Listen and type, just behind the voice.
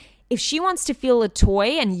If she wants to feel a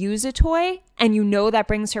toy and use a toy, and you know that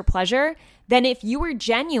brings her pleasure, then if you were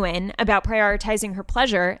genuine about prioritizing her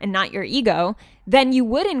pleasure and not your ego, then you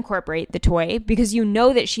would incorporate the toy because you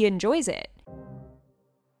know that she enjoys it.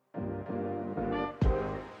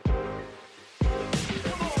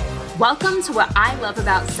 Welcome to What I Love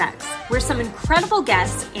About Sex, where some incredible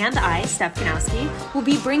guests and I, Steph Kanowski, will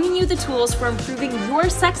be bringing you the tools for improving your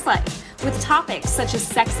sex life with topics such as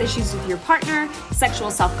sex issues with your partner,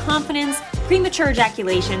 sexual self-confidence, premature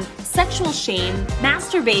ejaculation, sexual shame,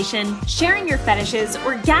 masturbation, sharing your fetishes,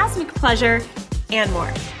 orgasmic pleasure, and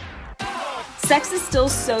more. Sex is still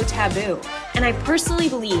so taboo, and I personally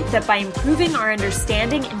believe that by improving our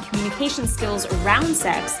understanding and communication skills around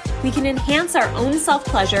sex, we can enhance our own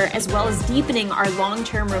self-pleasure as well as deepening our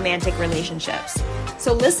long-term romantic relationships.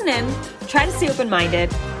 So listen in, try to stay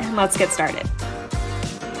open-minded, and let's get started.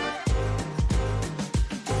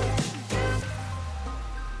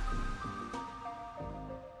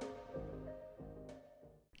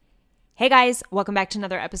 Hey guys, welcome back to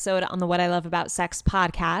another episode on the What I Love About Sex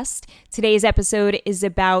podcast. Today's episode is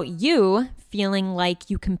about you feeling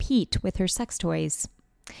like you compete with her sex toys.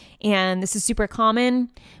 And this is super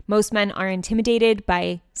common. Most men are intimidated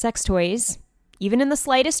by sex toys, even in the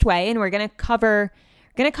slightest way, and we're going to cover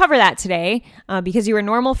that today because you are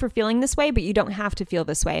normal for feeling this way, but you don't have to feel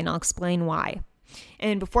this way, and I'll explain why.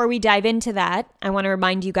 And before we dive into that, I want to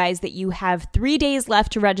remind you guys that you have 3 days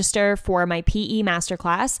left to register for my PE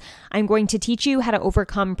Masterclass. I'm going to teach you how to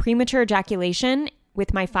overcome premature ejaculation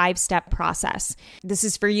with my 5-step process. This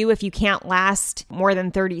is for you if you can't last more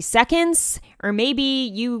than 30 seconds, or maybe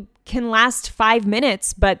you can last 5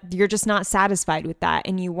 minutes, but you're just not satisfied with that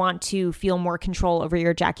and you want to feel more control over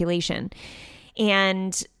your ejaculation.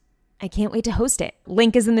 And I can't wait to host it.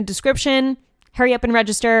 Link is in the description. Hurry up and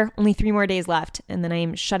register. Only 3 more days left. And then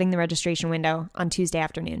I'm shutting the registration window on Tuesday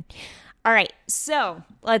afternoon. All right, so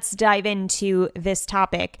let's dive into this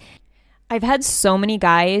topic. I've had so many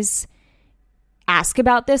guys ask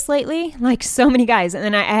about this lately, like so many guys. And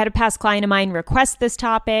then I had a past client of mine request this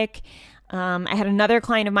topic. I had another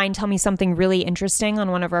client of mine tell me something really interesting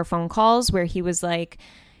on one of our phone calls where he was like,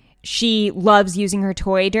 she loves using her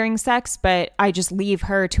toy during sex, but I just leave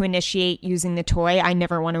her to initiate using the toy. I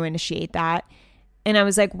never want to initiate that. And I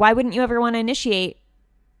was like, why wouldn't you ever want to initiate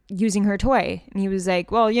using her toy? And he was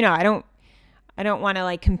like, well, you know, I don't want to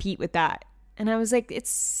like compete with that. And I was like,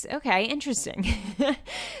 it's okay, interesting.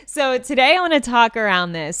 So today I want to talk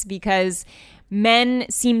around this because men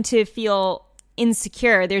seem to feel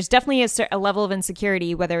insecure. There's definitely a level of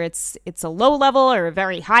insecurity, whether it's a low level or a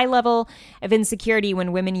very high level of insecurity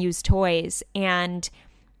when women use toys. And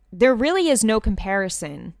there really is no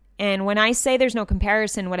comparison. And when I say there's no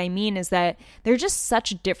comparison, what I mean is that they're just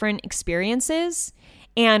such different experiences.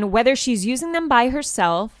 And whether she's using them by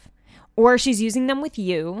herself or she's using them with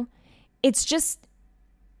you, it's just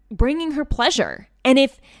bringing her pleasure. And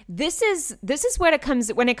if this is what it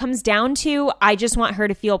comes when it comes down to, I just want her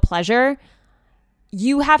to feel pleasure.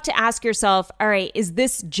 You have to ask yourself, all right, is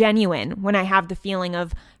this genuine when I have the feeling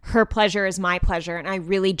of her pleasure is my pleasure and I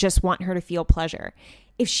really just want her to feel pleasure?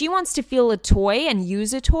 If she wants to feel a toy and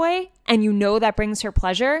use a toy and you know that brings her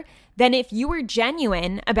pleasure, then if you were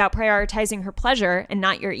genuine about prioritizing her pleasure and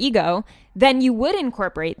not your ego, then you would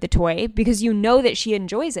incorporate the toy because you know that she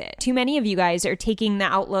enjoys it. Too many of you guys are taking the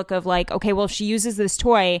outlook of like, okay, well, if she uses this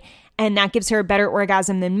toy and that gives her a better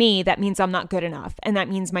orgasm than me, that means I'm not good enough. And that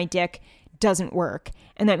means my dick doesn't work.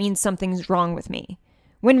 And that means something's wrong with me.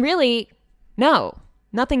 When really, no,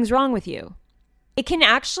 nothing's wrong with you. It can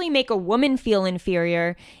actually make a woman feel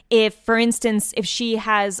inferior if, for instance, if she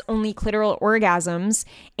has only clitoral orgasms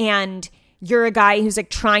and you're a guy who's like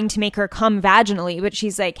trying to make her come vaginally, but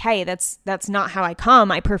she's like, hey, that's not how I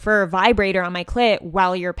come. I prefer a vibrator on my clit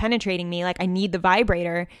while you're penetrating me. Like I need the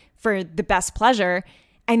vibrator for the best pleasure.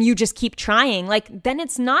 And you just keep trying. Like then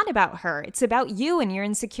it's not about her. It's about you and your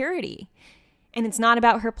insecurity. And it's not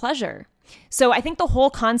about her pleasure. So I think the whole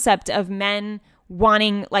concept of men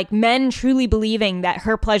truly believing that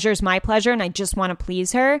her pleasure is my pleasure and I just want to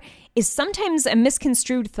please her is sometimes a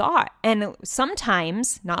misconstrued thought. And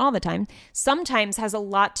sometimes, not all the time, sometimes has a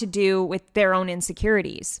lot to do with their own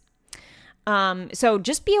insecurities. So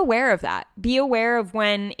just be aware of that. Be aware of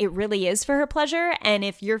when it really is for her pleasure. And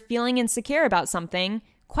if you're feeling insecure about something,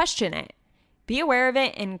 question it. Be aware of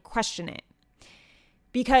it and question it.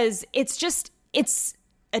 Because it's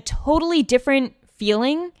a totally different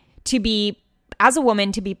feeling to be, as a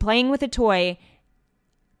woman, to be playing with a toy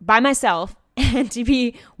by myself and to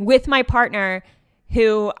be with my partner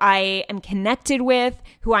who I am connected with,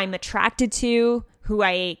 who I'm attracted to, who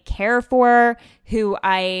I care for, who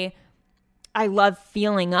I I love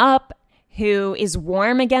feeling up, who is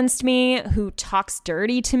warm against me, who talks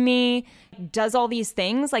dirty to me, does all these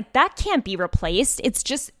things, like that can't be replaced.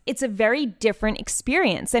 It's a very different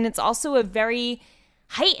experience. And it's also a very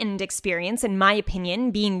heightened experience, in my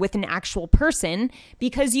opinion, being with an actual person,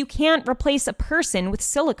 because you can't replace a person with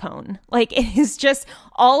silicone. Like, it is just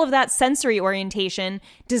all of that sensory orientation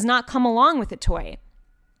does not come along with a toy.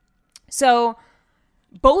 So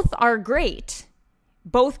both are great.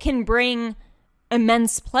 Both can bring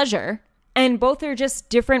immense pleasure, and both are just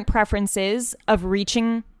different preferences of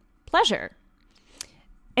reaching pleasure.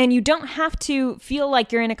 And you don't have to feel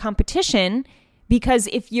like you're in a competition, because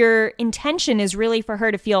if your intention is really for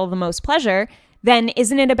her to feel the most pleasure, then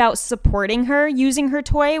isn't it about supporting her using her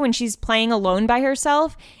toy when she's playing alone by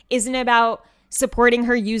herself? Isn't it about supporting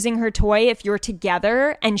her using her toy if you're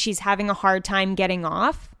together and she's having a hard time getting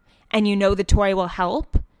off and you know the toy will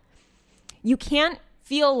help? You can't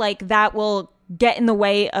feel like that will get in the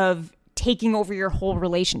way of taking over your whole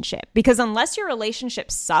relationship, because unless your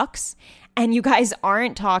relationship sucks and you guys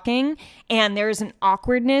aren't talking and there's an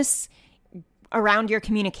awkwardness around your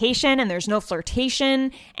communication and there's no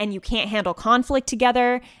flirtation and you can't handle conflict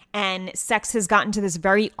together and sex has gotten to this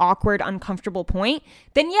very awkward, uncomfortable point,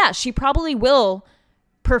 then yeah, she probably will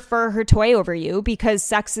prefer her toy over you, because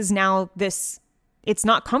sex is now it's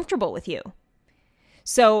not comfortable with you.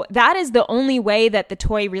 So that is the only way that the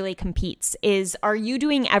toy really competes, is, are you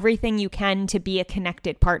doing everything you can to be a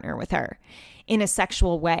connected partner with her in a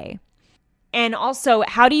sexual way? And also,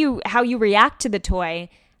 how you react to the toy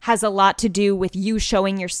has a lot to do with you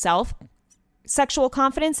showing yourself sexual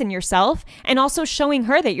confidence in yourself, and also showing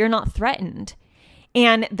her that you're not threatened.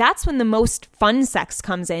 And that's when the most fun sex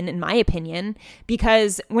comes in my opinion,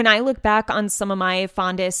 because when I look back on some of my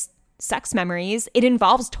fondest sex memories, it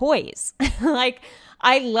involves toys. Like,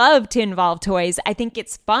 I love to involve toys. I think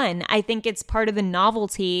it's fun. I think it's part of the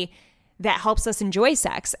novelty that helps us enjoy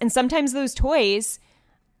sex. And sometimes those toys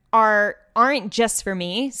aren't just for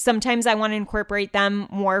me. Sometimes I want to incorporate them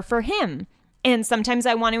more for him. And sometimes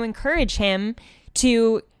I want to encourage him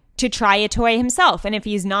to try a toy himself. And if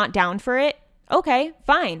he's not down for it, okay,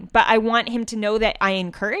 fine. But I want him to know that I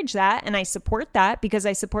encourage that and I support that, because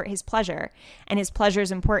I support his pleasure, and his pleasure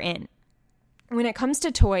is important. When it comes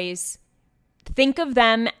to toys, think of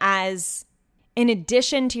them as an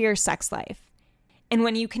addition to your sex life. And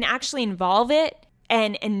when you can actually involve it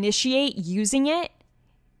and initiate using it,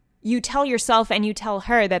 you tell yourself and you tell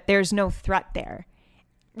her that there's no threat there,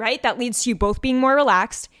 right? That leads to you both being more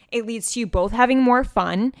relaxed. It leads to you both having more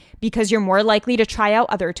fun, because you're more likely to try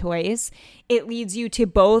out other toys. It leads you to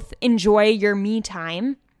both enjoy your me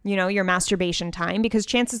time, your masturbation time, because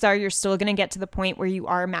chances are you're still going to get to the point where you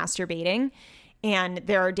are masturbating. And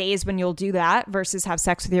there are days when you'll do that versus have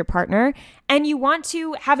sex with your partner. And you want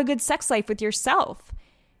to have a good sex life with yourself,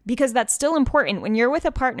 because that's still important. When you're with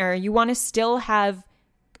a partner, you want to still have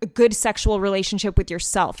a good sexual relationship with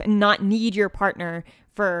yourself and not need your partner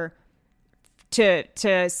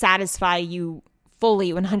to satisfy you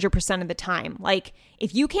fully 100% of the time. Like,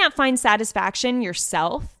 if you can't find satisfaction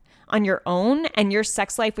yourself on your own, and your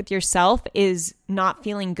sex life with yourself is not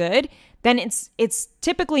feeling good, then it's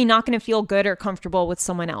typically not going to feel good or comfortable with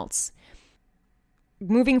someone else.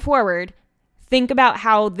 Moving forward, think about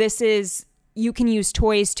how you can use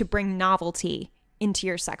toys to bring novelty into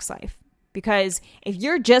your sex life. Because if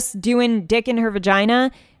you're just doing dick in her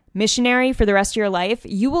vagina missionary for the rest of your life,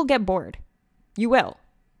 you will get bored. You will.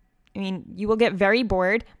 You will get very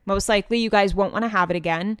bored. Most likely you guys won't want to have it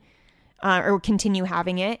again, or continue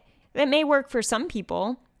having it. That may work for some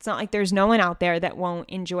people. It's not like there's no one out there that won't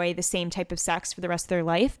enjoy the same type of sex for the rest of their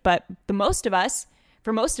life. But for most of us,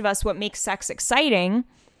 what makes sex exciting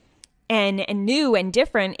and new and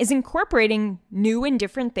different is incorporating new and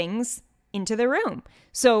different things into the room.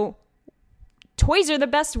 So toys are the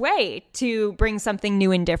best way to bring something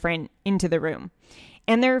new and different into the room.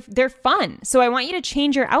 And they're fun. So I want you to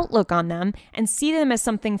change your outlook on them and see them as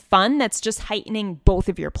something fun that's just heightening both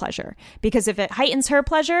of your pleasure. Because if it heightens her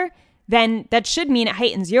pleasure, then that should mean it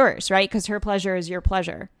heightens yours, right? Because her pleasure is your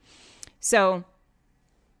pleasure. So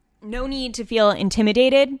no need to feel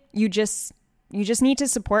intimidated. You just need to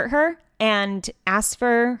support her and ask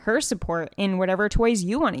for her support in whatever toys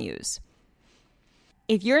you want to use.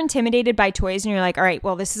 If you're intimidated by toys and you're like, all right,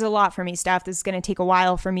 well, this is a lot for me, Steph. This is going to take a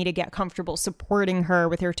while for me to get comfortable supporting her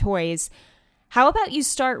with her toys. How about you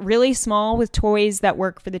start really small with toys that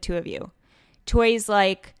work for the two of you? Toys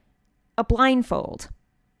like a blindfold,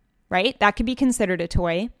 right? That could be considered a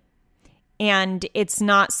toy. And it's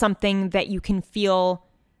not something that you can feel,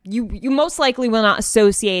 you most likely will not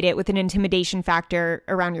associate it with an intimidation factor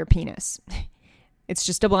around your penis. It's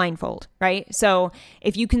just a blindfold, right? So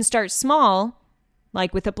if you can start small,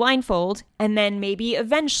 like with a blindfold, and then maybe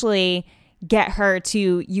eventually get her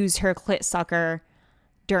to use her clit sucker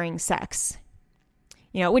during sex,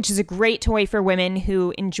 which is a great toy for women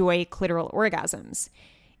who enjoy clitoral orgasms.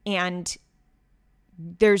 And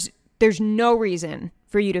there's no reason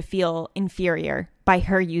for you to feel inferior by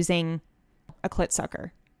her using a clit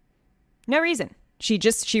sucker. No reason.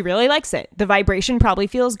 She really likes it. The vibration probably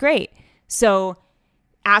feels great. So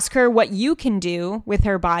ask her what you can do with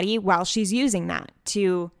her body while she's using that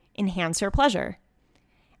to enhance her pleasure.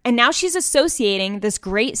 And now she's associating this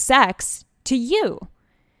great sex to you.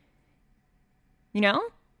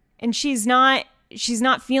 And she's not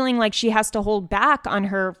feeling like she has to hold back on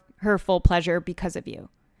her full pleasure because of you.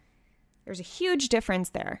 There's a huge difference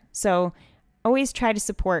there. So always try to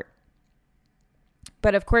support.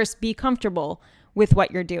 But of course, be comfortable with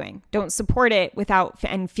what you're doing. Don't support it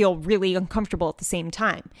and feel really uncomfortable at the same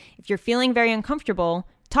time. If you're feeling very uncomfortable,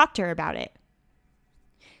 talk to her about it.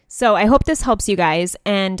 So I hope this helps you guys,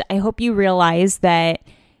 and I hope you realize that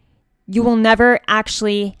you will never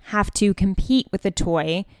actually have to compete with a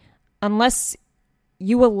toy unless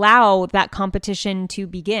you allow that competition to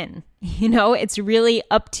begin. It's really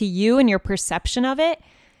up to you and your perception of it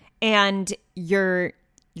and your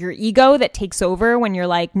ego that takes over when you're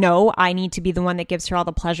like, no, I need to be the one that gives her all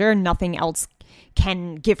the pleasure. Nothing else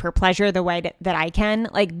can give her pleasure the way that I can.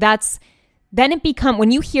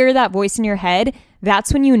 When you hear that voice in your head,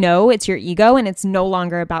 that's when you know it's your ego and it's no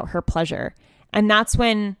longer about her pleasure. And that's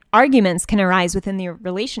when arguments can arise within the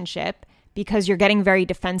relationship because you're getting very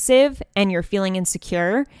defensive and you're feeling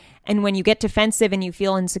insecure. And when you get defensive and you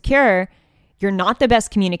feel insecure, you're not the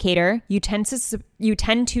best communicator. You tend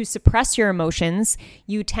to suppress your emotions.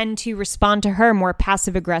 You tend to respond to her more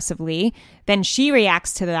passive aggressively. Then she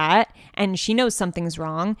reacts to that and she knows something's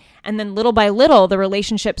wrong. And then little by little, the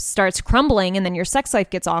relationship starts crumbling and then your sex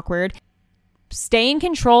life gets awkward. Stay in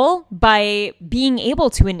control by being able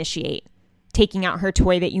to initiate taking out her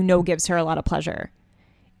toy that gives her a lot of pleasure,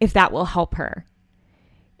 if that will help her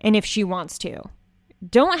and if she wants to.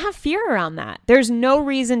 Don't have fear around that. There's no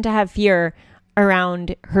reason to have fear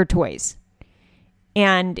around her toys.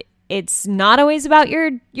 And it's not always about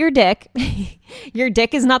your dick. Your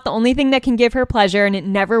dick is not the only thing that can give her pleasure, and it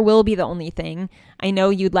never will be the only thing. I know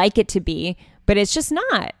you'd like it to be, but it's just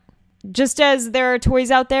not. Just as there are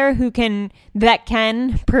toys out there that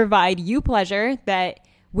can provide you pleasure that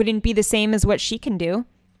wouldn't be the same as what she can do.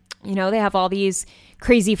 They have all these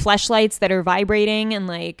crazy fleshlights that are vibrating and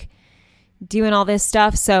doing all this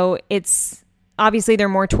stuff. So it's obviously there are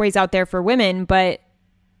more toys out there for women, but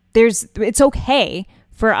it's okay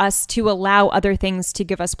for us to allow other things to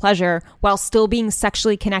give us pleasure while still being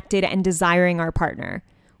sexually connected and desiring our partner.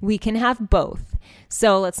 We can have both.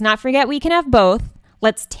 So let's not forget we can have both.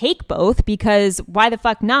 Let's take both, because why the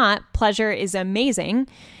fuck not? Pleasure is amazing.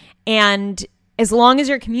 And as long as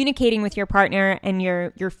you're communicating with your partner and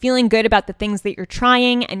you're feeling good about the things that you're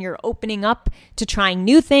trying and you're opening up to trying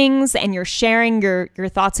new things and you're sharing your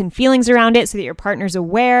thoughts and feelings around it so that your partner's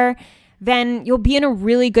aware, then you'll be in a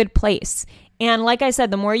really good place. And like I said,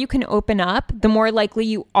 the more you can open up, the more likely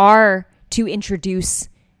you are to introduce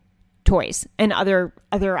toys and other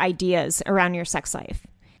ideas around your sex life.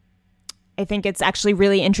 I think it's actually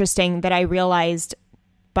really interesting that I realized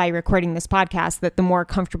by recording this podcast that the more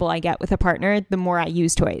comfortable I get with a partner, the more I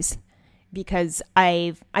use toys, because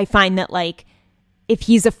I find that if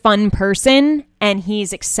he's a fun person and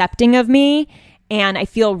he's accepting of me and I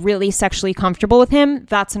feel really sexually comfortable with him,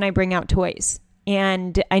 that's when I bring out toys.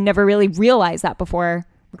 And I never really realized that before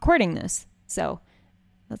recording this. So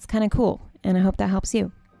that's kind of cool. And I hope that helps you.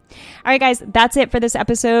 All right, guys, that's it for this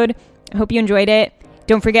episode. I hope you enjoyed it.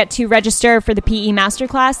 Don't forget to register for the PE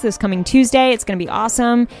Masterclass this coming Tuesday. It's going to be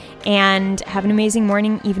awesome. And have an amazing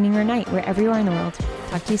morning, evening, or night, wherever you are in the world.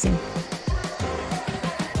 Talk to you soon.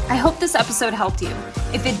 I hope this episode helped you.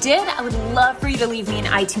 If it did, I would love for you to leave me an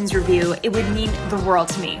iTunes review. It would mean the world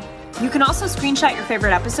to me. You can also screenshot your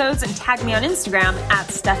favorite episodes and tag me on Instagram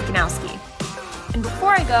 @StephGanowski. And before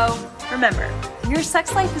I go, remember, your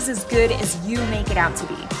sex life is as good as you make it out to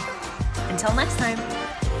be. Until next time.